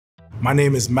My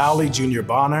name is Mauli Jr.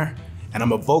 Bonner, and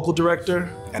I'm a vocal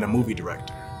director and a movie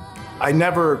director. I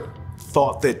never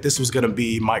thought that this was gonna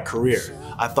be my career.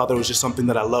 I thought that it was just something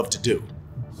that I love to do.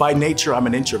 By nature, I'm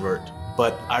an introvert,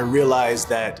 but I realized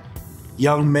that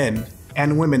young men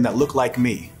and women that look like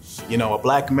me, you know, a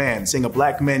black man, seeing a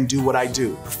black man do what I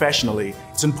do professionally,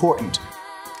 it's important.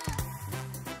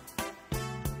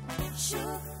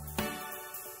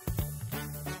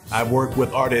 I've worked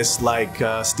with artists like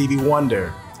Stevie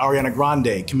Wonder, Ariana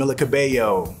Grande, Camila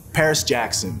Cabello, Paris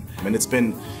Jackson, and it's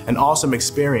been an awesome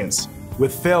experience.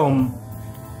 With film,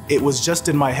 it was just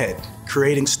in my head,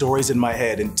 creating stories in my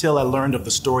head until I learned of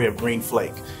the story of Green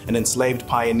Flake, an enslaved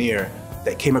pioneer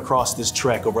that came across this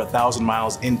trek over 1,000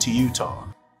 miles into Utah.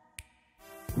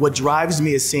 What drives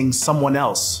me is seeing someone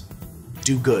else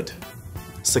do good,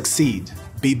 succeed,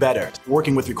 be better.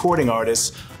 Working with recording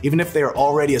artists, even if they are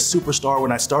already a superstar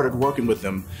when I started working with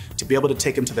them, to be able to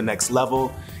take them to the next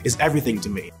level is everything to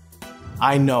me.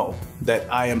 I know that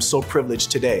I am so privileged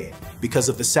today because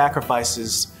of the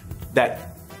sacrifices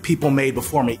that people made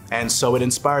before me, and so it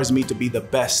inspires me to be the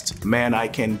best man I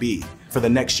can be for the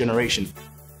next generation.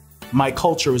 My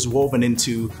culture is woven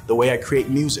into the way I create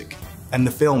music and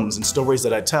the films and stories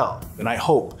that I tell, and I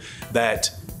hope that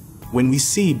when we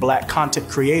see Black content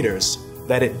creators,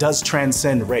 that it does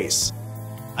transcend race.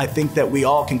 I think that we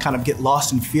all can kind of get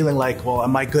lost in feeling like, well,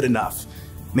 am I good enough?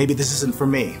 Maybe this isn't for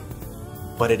me,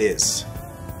 but it is.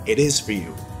 It is for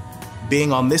you.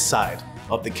 Being on this side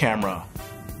of the camera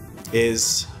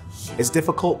is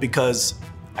difficult because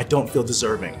I don't feel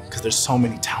deserving, because there's so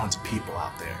many talented people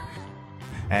out there.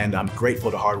 And I'm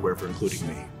grateful to Hardware for including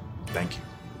me. Thank you.